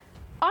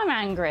I'm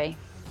angry.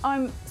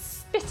 I'm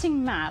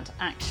spitting mad,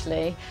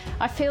 actually.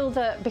 I feel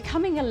that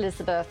becoming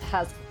Elizabeth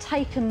has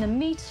taken the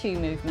Me Too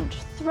movement,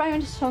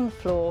 thrown it on the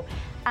floor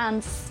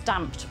and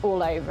stamped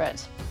all over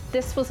it.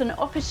 This was an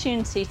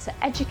opportunity to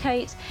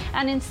educate,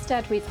 and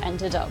instead we've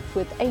ended up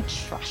with a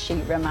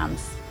trashy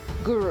romance.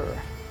 Grr.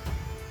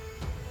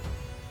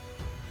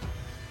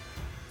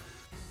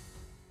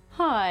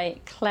 Hi,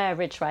 Claire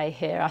Ridgway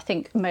here. I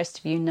think most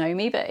of you know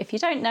me, but if you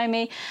don't know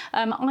me,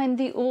 I'm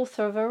the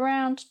author of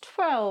around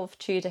 12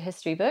 Tudor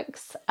history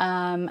books,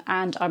 and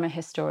I'm a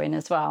historian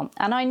as well.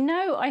 And I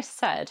know I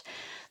said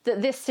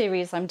that this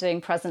series I'm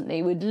doing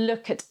presently would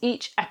look at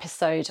each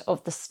episode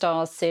of the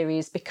Starz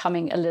series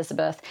Becoming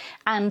Elizabeth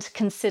and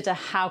consider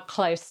how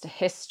close to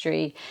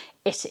history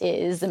it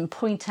is and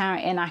point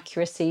out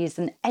inaccuracies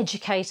and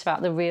educate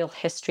about the real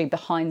history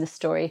behind the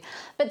story.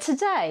 But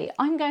today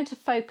I'm going to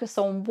focus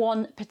on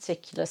one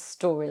particular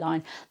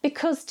storyline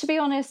because, to be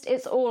honest,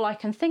 it's all I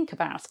can think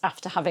about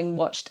after having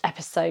watched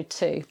episode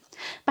 2.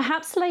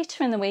 Perhaps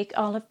later in the week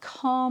I'll have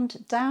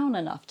calmed down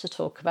enough to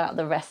talk about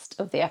the rest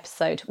of the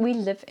episode. We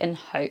live in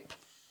hope.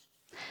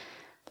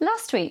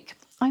 Last week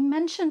I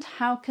mentioned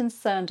how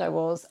concerned I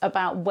was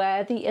about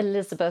where the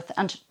Elizabeth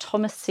and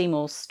Thomas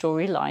Seymour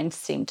storyline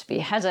seemed to be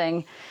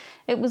heading.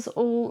 It was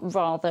all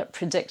rather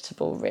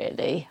predictable,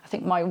 really. I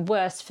think my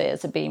worst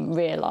fears are being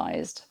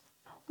realised.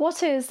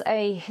 What is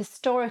a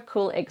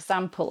historical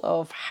example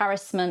of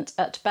harassment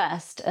at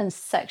best and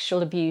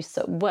sexual abuse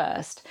at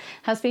worst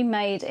has been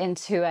made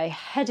into a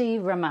heady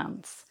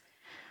romance.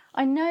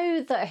 I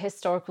know that a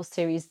historical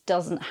series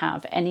doesn't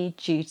have any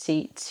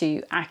duty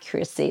to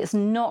accuracy. It's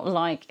not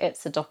like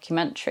it's a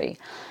documentary.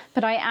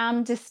 But I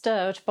am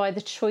disturbed by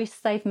the choice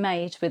they've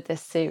made with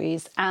this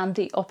series and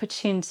the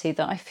opportunity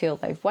that I feel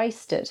they've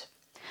wasted.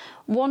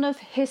 One of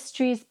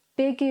history's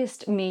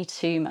biggest Me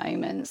Too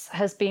moments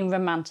has been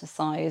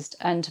romanticised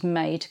and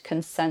made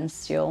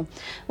consensual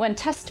when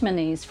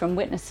testimonies from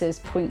witnesses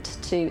point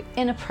to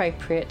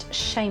inappropriate,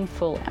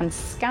 shameful and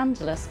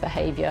scandalous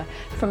behaviour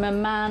from a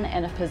man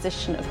in a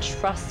position of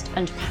trust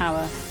and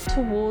power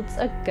towards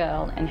a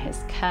girl in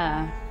his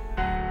care.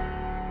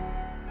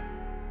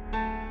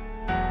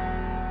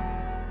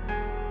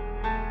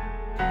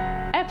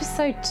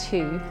 Episode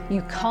 2,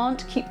 You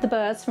Can't Keep the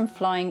Birds from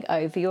Flying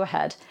Over Your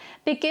Head,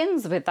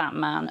 begins with that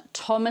man,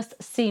 Thomas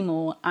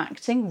Seymour,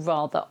 acting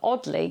rather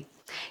oddly.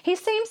 He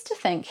seems to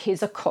think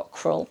he's a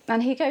cockerel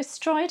and he goes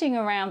striding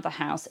around the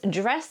house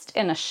dressed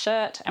in a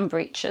shirt and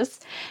breeches,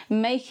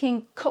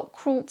 making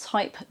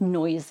cockerel-type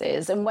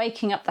noises and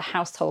waking up the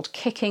household,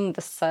 kicking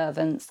the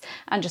servants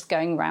and just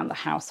going around the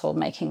household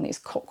making these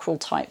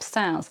cockerel-type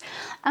sounds.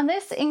 And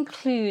this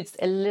includes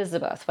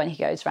Elizabeth when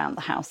he goes around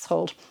the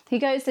household. He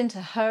goes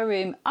into her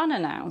room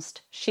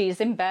unannounced,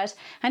 she's in bed,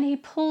 and he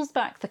pulls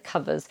back the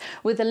covers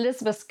with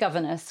Elizabeth's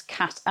governess,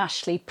 Kat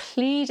Ashley,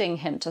 pleading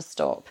him to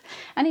stop.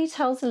 And he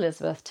tells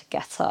Elizabeth to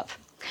get up.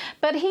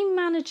 But he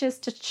manages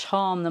to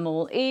charm them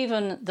all,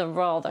 even the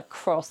rather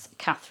cross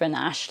Catherine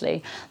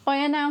Ashley, by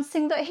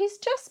announcing that he's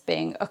just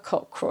being a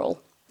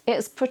cockerel.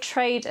 It's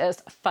portrayed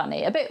as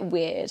funny, a bit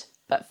weird,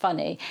 but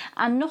funny,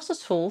 and not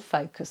at all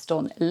focused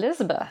on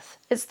Elizabeth.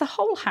 It's the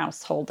whole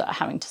household that are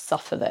having to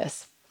suffer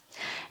this.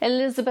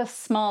 Elizabeth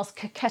smiles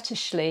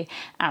coquettishly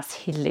as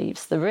he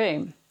leaves the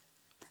room.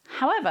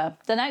 However,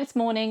 the next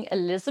morning,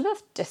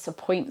 Elizabeth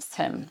disappoints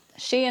him.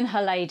 She and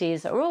her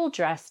ladies are all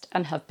dressed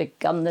and have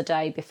begun the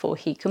day before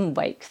he can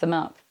wake them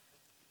up.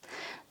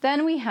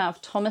 Then we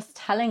have Thomas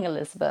telling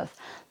Elizabeth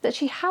that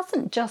she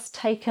hasn't just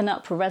taken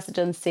up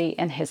residency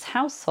in his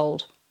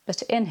household,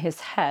 but in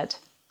his head.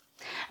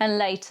 And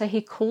later he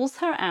calls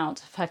her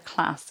out of her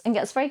class and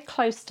gets very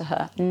close to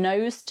her,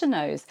 nose to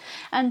nose,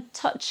 and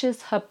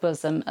touches her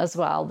bosom as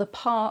well, the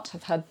part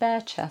of her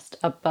bare chest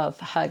above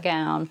her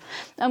gown.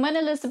 And when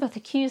Elizabeth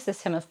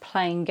accuses him of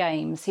playing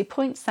games, he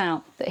points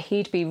out that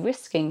he'd be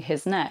risking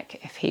his neck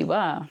if he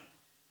were.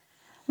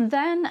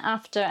 Then,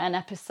 after an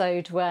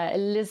episode where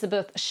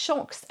Elizabeth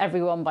shocks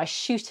everyone by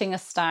shooting a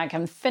stag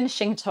and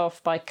finishing it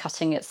off by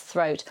cutting its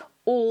throat,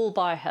 all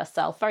by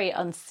herself, very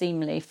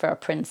unseemly for a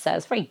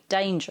princess, very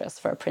dangerous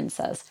for a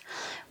princess,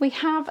 we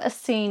have a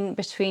scene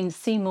between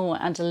Seymour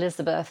and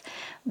Elizabeth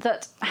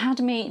that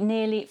had me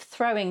nearly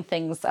throwing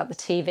things at the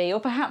TV, or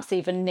perhaps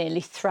even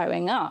nearly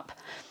throwing up.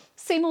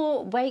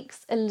 Seymour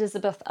wakes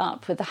Elizabeth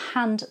up with a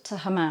hand to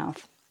her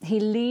mouth. He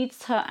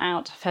leads her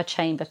out of her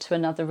chamber to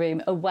another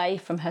room, away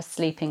from her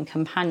sleeping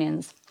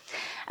companions.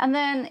 And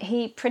then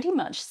he pretty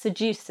much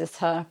seduces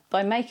her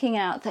by making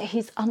out that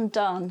he's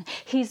undone,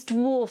 he's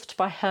dwarfed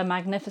by her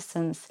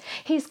magnificence,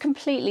 he's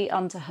completely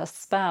under her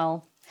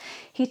spell.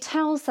 He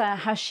tells her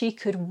how she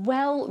could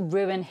well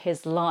ruin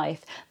his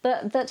life,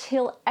 but that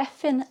he'll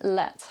effing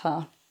let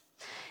her.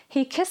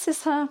 He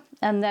kisses her,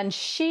 and then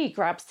she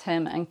grabs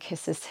him and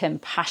kisses him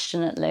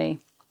passionately.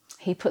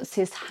 He puts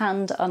his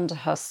hand under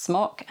her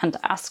smock and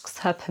asks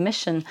her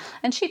permission,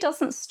 and she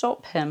doesn't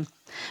stop him.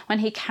 When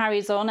he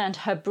carries on and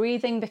her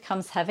breathing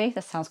becomes heavy,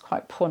 this sounds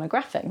quite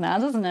pornographic now,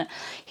 doesn't it?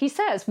 He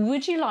says,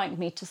 "Would you like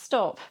me to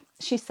stop?"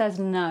 She says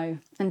no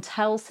and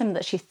tells him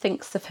that she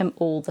thinks of him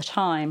all the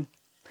time.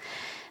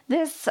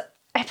 This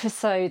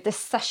episode, this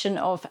session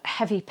of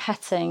heavy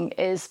petting,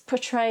 is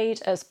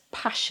portrayed as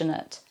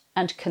passionate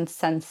and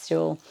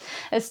consensual,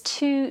 as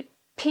two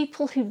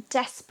people who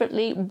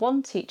desperately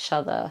want each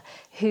other,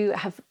 who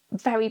have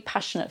very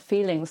passionate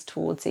feelings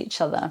towards each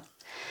other.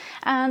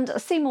 And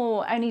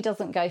Seymour only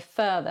doesn't go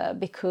further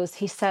because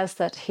he says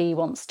that he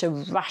wants to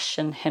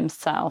ration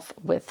himself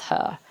with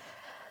her.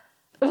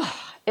 Ugh,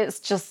 it's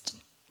just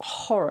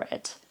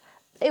horrid.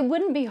 It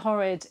wouldn't be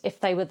horrid if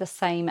they were the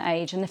same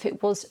age and if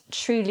it was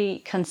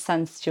truly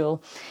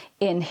consensual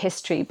in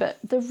history, but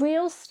the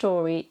real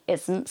story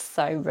isn't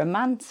so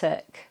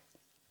romantic.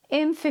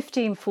 In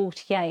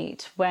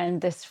 1548, when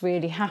this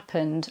really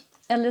happened,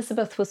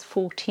 Elizabeth was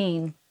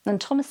 14 and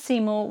Thomas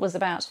Seymour was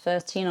about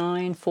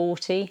 39,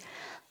 40.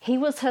 He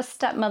was her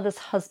stepmother's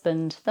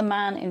husband, the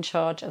man in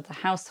charge of the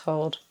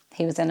household.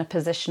 He was in a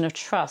position of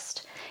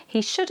trust.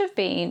 He should have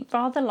been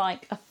rather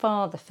like a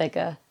father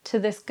figure to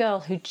this girl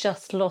who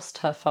just lost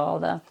her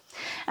father.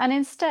 And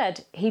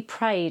instead, he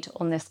preyed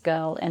on this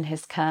girl in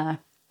his care.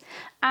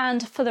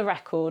 And for the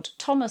record,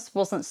 Thomas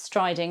wasn't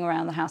striding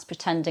around the house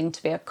pretending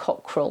to be a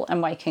cockerel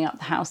and waking up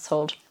the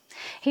household.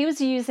 He was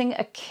using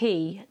a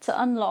key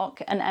to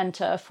unlock and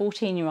enter a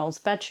 14-year-old's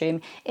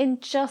bedroom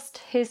in just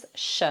his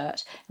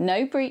shirt,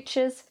 no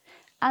breeches,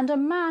 and a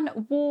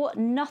man wore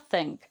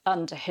nothing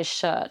under his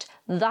shirt.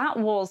 That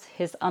was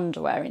his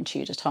underwear in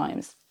Tudor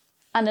times.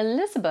 And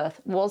Elizabeth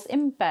was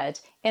in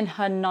bed in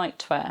her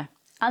nightwear,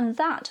 and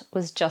that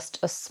was just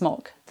a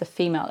smock, the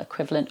female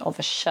equivalent of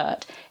a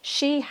shirt.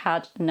 She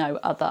had no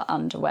other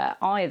underwear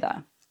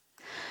either.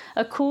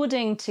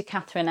 According to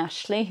Catherine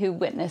Ashley, who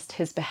witnessed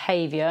his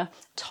behaviour,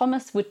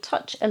 Thomas would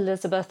touch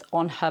Elizabeth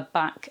on her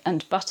back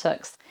and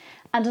buttocks,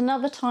 and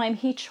another time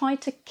he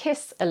tried to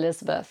kiss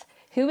Elizabeth,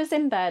 who was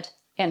in bed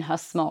in her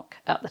smock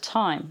at the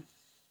time.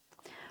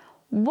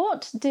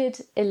 What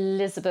did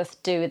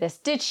Elizabeth do with this?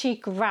 Did she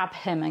grab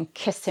him and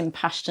kiss him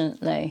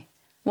passionately?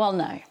 Well,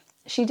 no,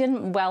 she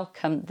didn't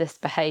welcome this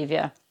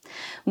behaviour.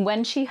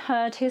 When she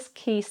heard his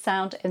key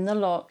sound in the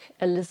lock,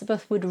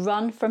 Elizabeth would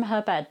run from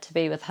her bed to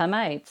be with her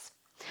maids.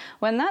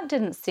 When that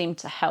didn't seem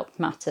to help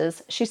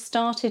matters, she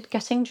started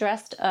getting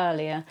dressed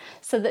earlier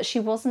so that she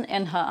wasn't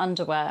in her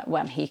underwear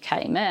when he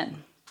came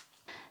in.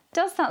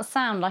 Does that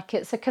sound like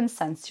it's a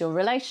consensual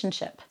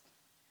relationship?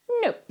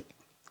 Nope.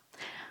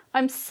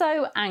 I'm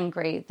so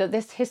angry that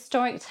this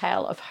historic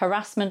tale of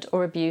harassment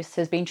or abuse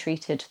has been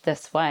treated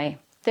this way.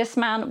 This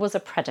man was a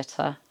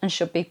predator and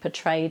should be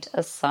portrayed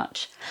as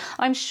such.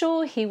 I'm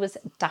sure he was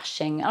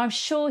dashing, and I'm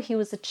sure he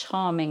was a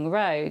charming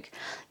rogue.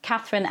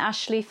 Catherine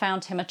Ashley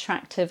found him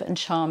attractive and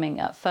charming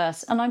at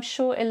first, and I'm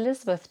sure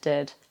Elizabeth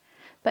did.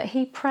 But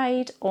he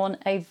preyed on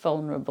a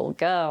vulnerable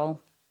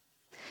girl.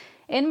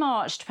 In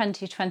March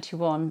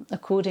 2021,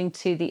 according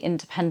to the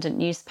Independent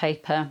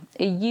newspaper,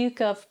 a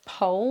YouGov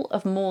poll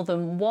of more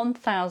than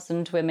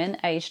 1,000 women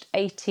aged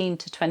 18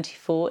 to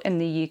 24 in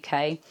the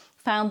UK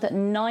found that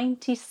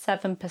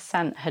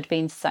 97% had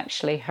been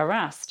sexually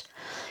harassed.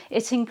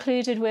 It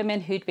included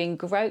women who'd been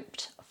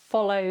groped,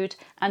 followed,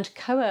 and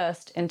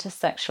coerced into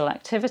sexual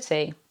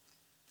activity.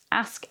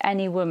 Ask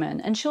any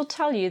woman and she'll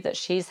tell you that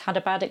she's had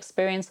a bad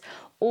experience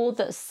or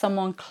that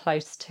someone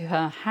close to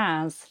her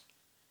has.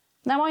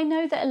 Now, I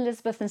know that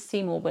Elizabeth and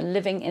Seymour were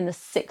living in the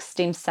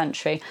 16th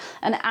century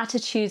and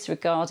attitudes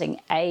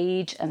regarding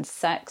age and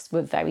sex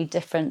were very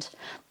different,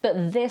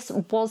 but this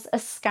was a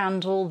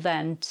scandal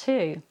then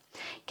too.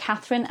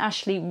 Catherine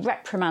Ashley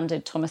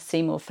reprimanded Thomas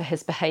Seymour for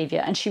his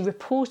behaviour and she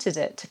reported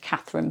it to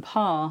Catherine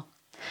Parr.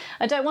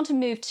 I don't want to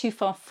move too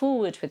far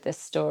forward with this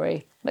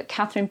story, but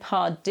Catherine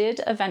Parr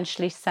did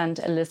eventually send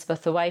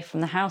Elizabeth away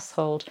from the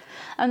household,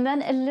 and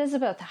then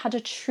Elizabeth had a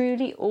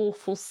truly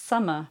awful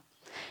summer.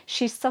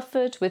 She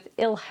suffered with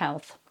ill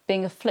health,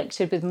 being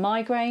afflicted with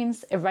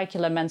migraines,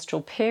 irregular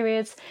menstrual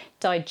periods,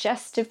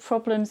 digestive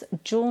problems,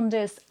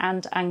 jaundice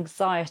and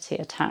anxiety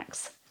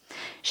attacks.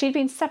 She'd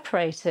been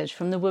separated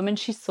from the woman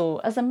she saw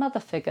as a mother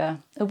figure,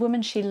 a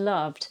woman she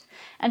loved,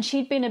 and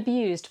she'd been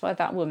abused by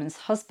that woman's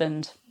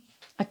husband.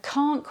 I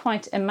can't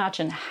quite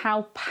imagine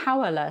how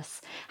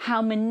powerless,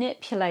 how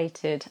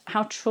manipulated,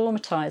 how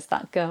traumatised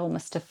that girl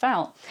must have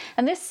felt.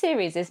 And this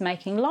series is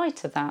making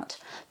light of that,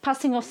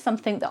 passing off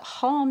something that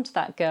harmed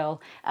that girl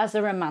as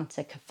a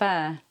romantic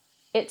affair.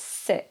 It's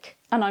sick,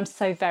 and I'm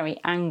so very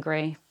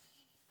angry.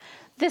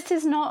 This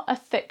is not a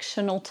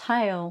fictional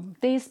tale.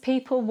 These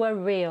people were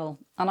real,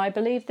 and I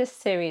believe this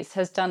series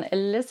has done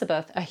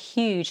Elizabeth a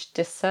huge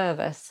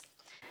disservice.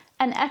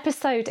 An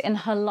episode in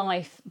her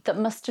life that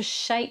must have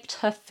shaped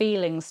her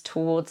feelings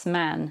towards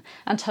men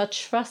and her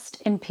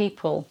trust in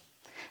people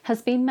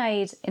has been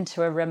made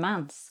into a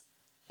romance.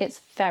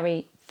 It's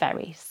very,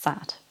 very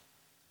sad.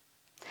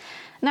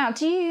 Now,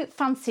 do you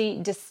fancy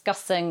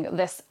discussing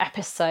this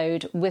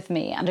episode with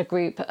me and a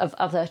group of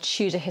other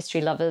Tudor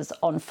history lovers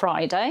on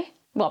Friday?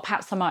 Well,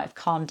 perhaps I might have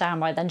calmed down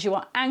by then. Do you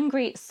want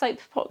angry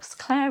soapbox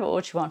Claire,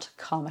 or do you want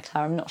a calmer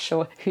Claire? I'm not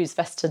sure who's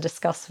best to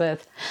discuss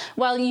with.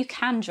 Well, you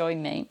can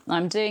join me.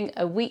 I'm doing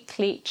a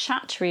weekly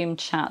chat room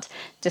chat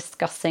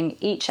discussing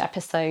each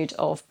episode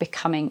of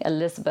Becoming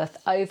Elizabeth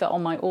over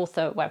on my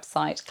author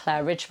website,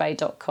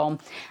 claireridgway.com,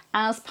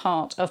 as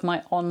part of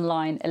my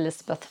online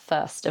Elizabeth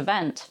First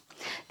event.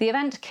 The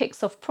event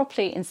kicks off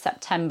properly in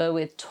September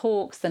with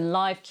talks and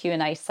live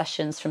Q&A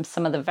sessions from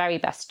some of the very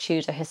best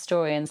Tudor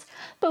historians,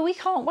 but we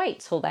can't wait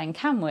till then,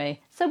 can we?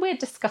 So we're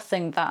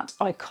discussing that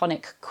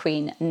iconic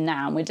queen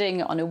now. We're doing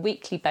it on a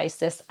weekly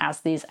basis as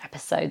these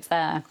episodes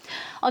air.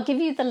 I'll give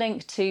you the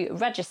link to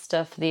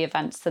register for the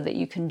event so that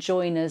you can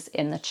join us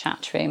in the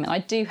chat room. And I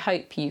do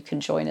hope you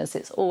can join us.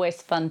 It's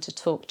always fun to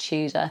talk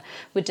Tudor.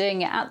 We're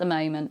doing it at the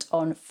moment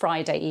on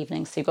Friday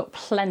evening, so you've got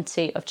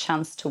plenty of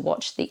chance to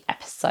watch the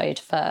episode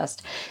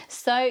first.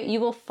 So you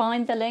will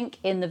find the link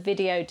in the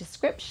video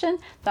description.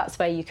 That's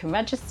where you can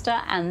register,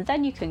 and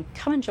then you can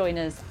come and join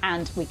us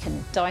and we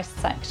can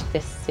dissect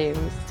this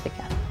series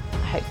together. I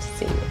hope to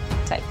see you.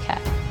 Take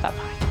care.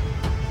 Bye-bye.